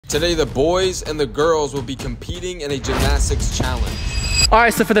Today, the boys and the girls will be competing in a gymnastics challenge. All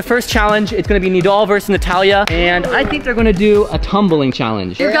right, so for the first challenge, it's gonna be Nidal versus Natalia, and I think they're gonna do a tumbling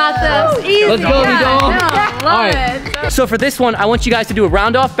challenge. You got this. Easy. Let's go, Nidal. Yeah, love it. So for this one, I want you guys to do a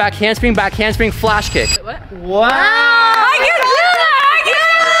round off, back handspring, flash kick. What? Wow. I can do that!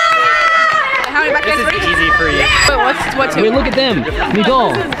 How many back This is easy for you. Wait, what's Wait, look at them.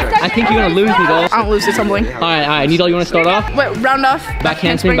 Nidal, I think you're gonna lose, Nidal. I don't lose to tumbling. All right, Nidal, you wanna start off? Wait, round off. Back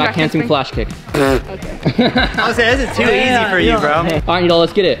handspring, flash kick. I was saying, this is too easy for you, bro. All right, Nidal,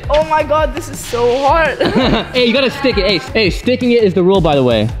 let's get it. Oh my god, this is so hard. Hey, you gotta stick it. Hey, sticking it is the rule, by the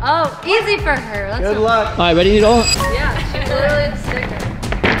way. Oh, easy for her. That's Good luck. All right, ready, Nidal? Yeah, she's literally a sticker.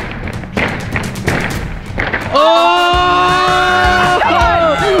 Oh!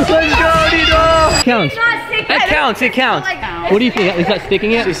 Let's go, Nidal. Counts. It counts. What do you think? Is that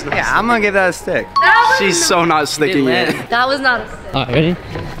sticking it? Yeah, I'm gonna give that a stick. She's so not sticking it. That was not a stick. All right, ready?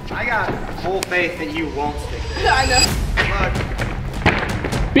 I got full faith that you won't stick it. I know.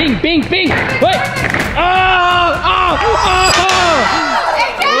 Bing! Wait! Oh!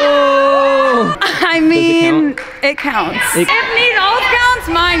 I mean, it counts. If Nidal's counts,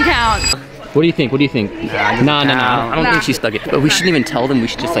 mine counts. What do you think? Nah. I don't think she stuck it. But we shouldn't even tell them. We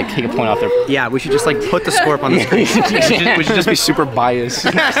should just like take a point off their. Yeah, we should just like put the score up on the screen. we should just be super biased.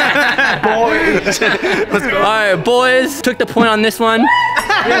 Boys. Let's go. All right, boys. Took the point on this one. We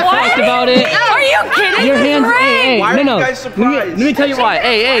talked about it. Are you kidding? Your hands. Hey, Why are no. you guys surprised? Let me tell you why.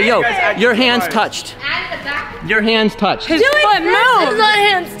 Hey, yo. Your hands touched. Your hands touched. His foot It's moved. not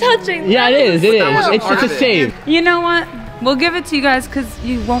hands touching. Yeah, it is. It's just a save. You know what? We'll give it to you guys because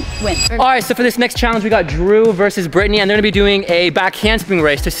you won't win. All right, so for this next challenge, we got Drew versus Brittany, and they're gonna be doing a back handspring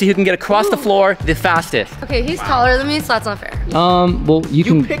race to see who can get across the floor the fastest. Okay, he's taller than me, so that's not fair. Well, you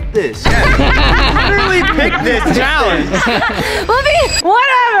can. Pick this. Yeah. Literally pick this challenge.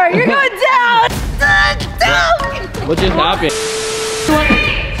 Whatever, you're going down. What just happened?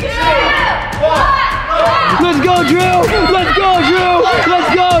 Let's go, Drew! Let's go, Drew!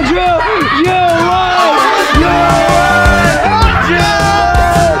 Let's go, Drew! You won!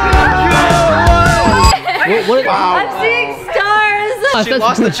 What? Wow. I'm seeing stars. She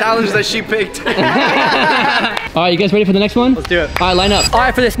lost the challenge that she picked. All right, you guys ready for the next one? Let's do it. All right, line up. All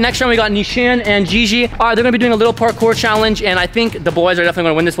right, for this next round, we got Nishan and Gigi. All right, they're gonna be doing a little parkour challenge, and I think the boys are definitely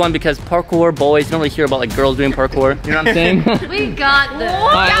gonna win this one because parkour, boys, you don't really hear about like girls doing parkour. You know what I'm saying? We got this.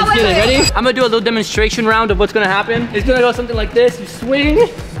 All right, let's get it. Ready? I'm gonna do a little demonstration round of what's gonna happen. It's gonna go something like this. You swing,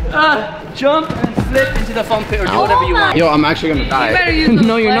 jump, and flip into the foam pit or do whatever you want. Yo, I'm actually gonna die.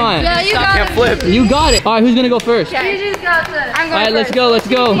 No, you're not. Yeah, you I got can't it. flip. You got it. All right, who's gonna go first? Gigi's got this. I'm All going right, let's first. go. Let's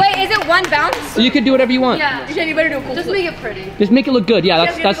go. Wait, is it one bounce? You could do whatever you want. Yeah. You better do a cool Just make it pretty. Just make it look good. Yeah,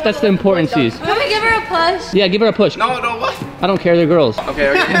 that's the importancies. Can we give her a push? Yeah, give her a push. No, what? I don't care. They're girls.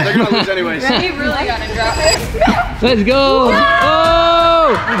 Okay, they're gonna lose anyways. You really gotta drop it. Let's go.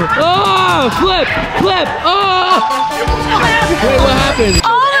 Oh! Oh! Flip! Oh! Wait, what happened?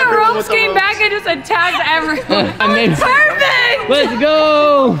 All the ropes came back and just attacked everyone. Perfect! Let's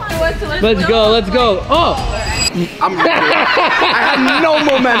go! Let's go! Oh! I'm I had no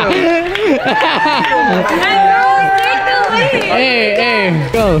momentum.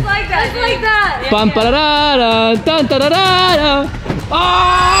 Hey, go! Like that. Bum ba da da dun da da da.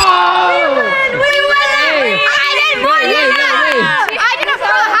 Oh! We win! I did more than that! I did a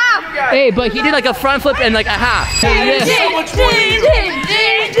full half! Hey, but he did like a front flip and like a half. Yeah.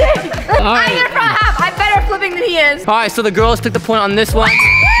 All I did a right. front half. I'm better flipping than he is. All right, so the girls took the point on this one.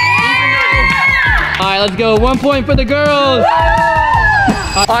 All right, let's go. 1 point for the girls.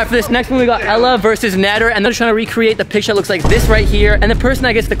 All right, for this next one, we got Ella versus Nader, and they're trying to recreate the picture that looks like this right here, and the person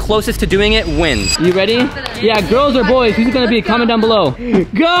that gets the closest to doing it wins. You ready? Yeah, girls or boys? Who's gonna be? Comment down below.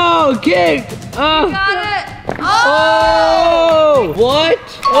 Go, kick! Got it. Oh! What?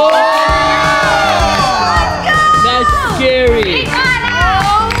 Oh! That's scary.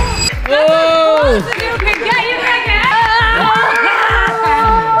 Oh!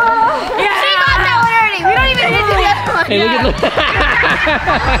 Hey, look at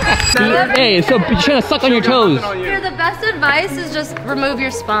Hey, so you're trying to suck on your toes. Here, the best advice is just remove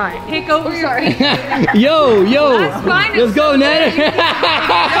your spine. Take over. Sorry. Yo. spine is Let's go, Ned. You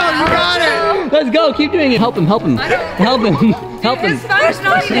got it. Let's go. Keep doing it. Help him. Help him. His spine's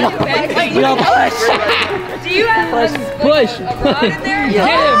not even big. Do you have Push. a rod in there? Get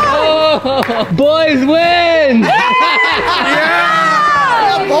him. Oh, boys win.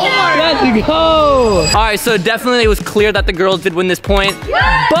 Let's go! Alright, so definitely it was clear that the girls did win this point.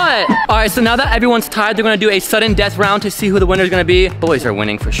 But, alright, so now that everyone's tied, they're gonna do a sudden death round to see who the winner's gonna be. Boys are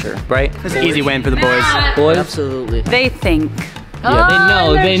winning for sure, right? It's an easy win for the boys. Boys? Absolutely. They think. Yeah, they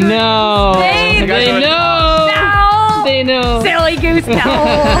know. They know. They know. They know. Silly goose,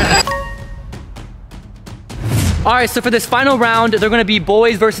 no. All right, so for this final round, they're gonna be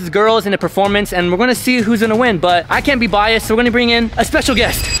boys versus girls in a performance, and we're gonna see who's gonna win, but I can't be biased, so we're gonna bring in a special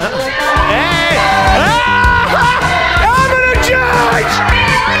guest. Hey! I'm gonna judge!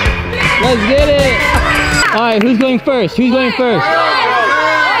 Let's get it. All right, who's going first? Who's going first?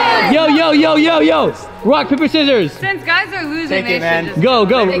 Yo, yo, yo, yo, yo. Rock, paper, scissors. Since guys are losing, they should just Go,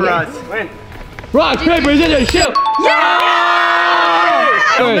 go. Rock, paper, scissors, shoot.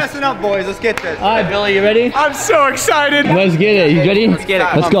 Don't messing up, boys. Let's get this. All right, Billy, you ready? I'm so excited. Let's get it. You ready? Let's get it.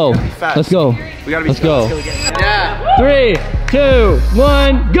 Let's go. Let's go. We gotta be Let's go. Yeah. 3, 2,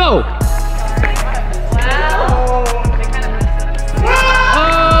 1, go.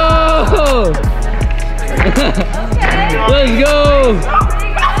 Oh! Let's go.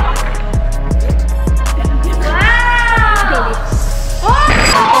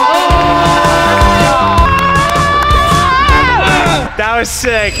 That was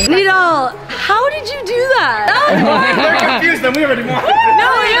sick. Needle, how did you do that? They're confused and we already won.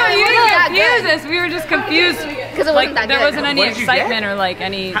 No, you didn't confuse us. We were just confused. Because it wasn't that There good. wasn't any excitement or like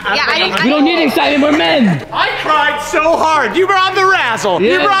any. We don't need excitement. We're men. I cried so hard. You brought the razzle.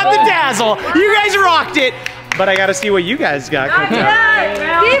 You Yeah. brought the dazzle. You guys rocked it. But I gotta see what you guys got cooked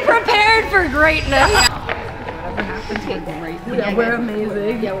up. Be prepared for greatness. We're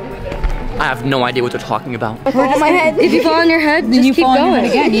amazing. I have no idea what they're talking about. If you fall on your head, just You keep fall on your going.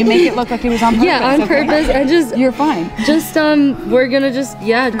 head again. You make it look like it was on purpose. Yeah, on okay? purpose. And just, You're fine. just we're gonna just,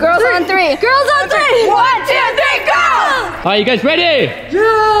 Girls on three. Girls on three. 1, 2, 3, go! All right, you guys ready?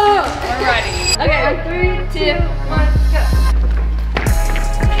 We're ready. Okay, 3, 2, 1, go.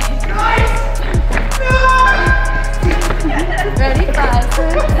 Ready? 5,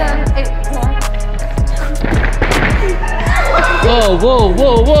 6, 7, 8, 9. Whoa, whoa,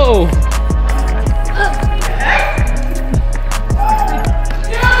 whoa, whoa.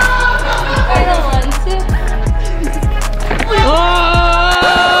 Final 1, 2.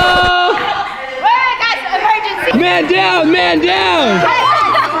 Oh! Wait, guys, emergency. Man down, man down.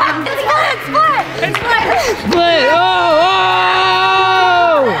 It's split. Split. Oh, oh.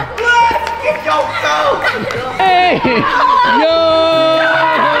 Hey, yo.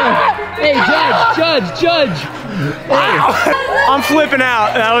 Hey, judge. Wow. I'm flipping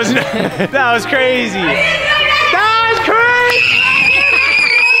out. That was crazy. That was crazy.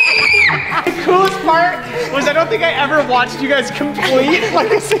 The coolest part was I don't think I ever watched you guys complete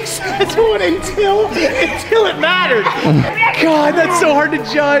like a successful one until it mattered. God, that's so hard to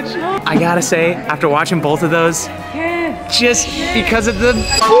judge. I gotta say, after watching both of those, just because of the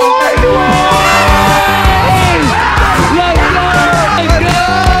Let's go.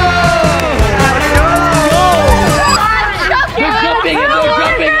 They're jumping it.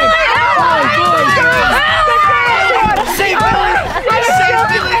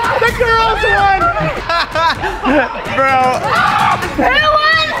 the girls won. Bro.